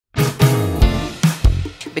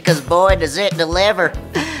because boy, does it deliver.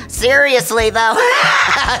 Seriously, though.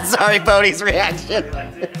 Sorry, Bodie's reaction.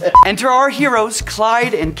 Enter our heroes,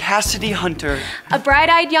 Clyde and Cassidy Hunter. A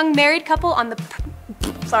bright-eyed young married couple on the...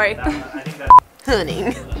 Sorry.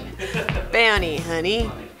 Hunting. Bounty,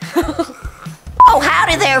 honey. Oh,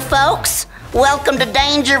 howdy there, folks. Welcome to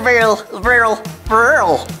Dangerville. Rural.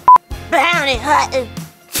 Bounty hunting.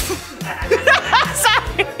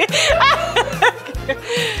 Sorry.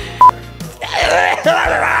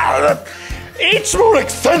 Each more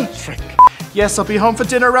eccentric. Yes, I'll be home for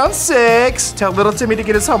dinner around 6. Tell little Timmy to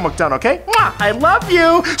get his homework done, okay? Mwah, I love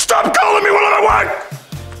you. Stop calling me when I'm at work.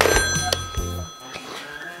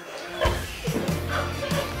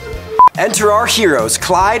 Enter our heroes,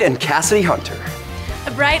 Clyde and Cassidy Hunter.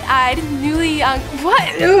 A bright-eyed, newly young... What?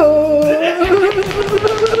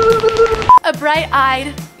 A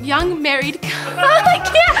bright-eyed, young married... I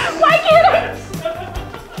can't! Why can't I?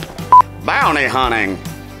 Bounty hunting.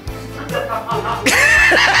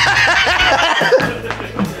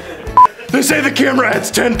 They say the camera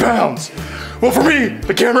adds 10 pounds. Well, for me,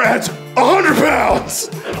 the camera adds 100 pounds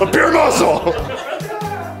of pure muscle.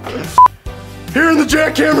 Here in the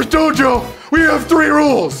Jackhammers Dojo, we have 3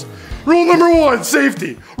 rules. Rule number 1,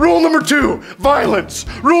 safety. Rule number 2, violence.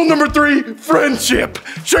 Rule number 3, friendship.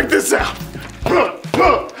 Check this out.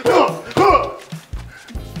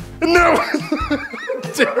 And now,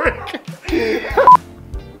 Derek.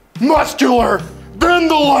 Muscular, then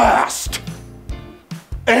the last.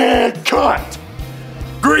 And cut.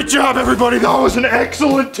 Great job, everybody. That was an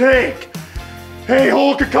excellent take. Hey,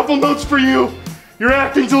 Hulk, a couple notes for you. Your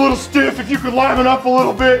acting's a little stiff. If you could liven up a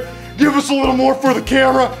little bit, give us a little more for the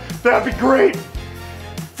camera, that'd be great.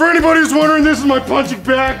 For anybody who's wondering, this is my punching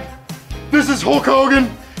bag. This is Hulk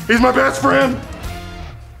Hogan. He's my best friend.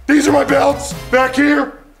 These are my belts back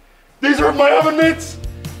here. These are my oven mitts.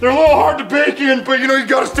 They're a little hard to bake in, but you know, you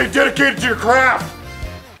gotta stay dedicated to your craft.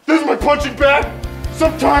 This is my punching bag.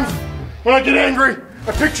 Sometimes when I get angry,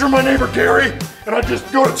 I picture my neighbor Gary, and I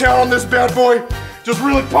just go to town on this bad boy, just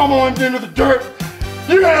really pummel him into the dirt.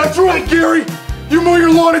 Yeah, that's right, Gary. You mow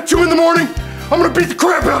your lawn at 2 in the morning, I'm gonna beat the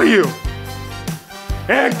crap out of you.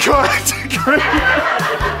 And cut.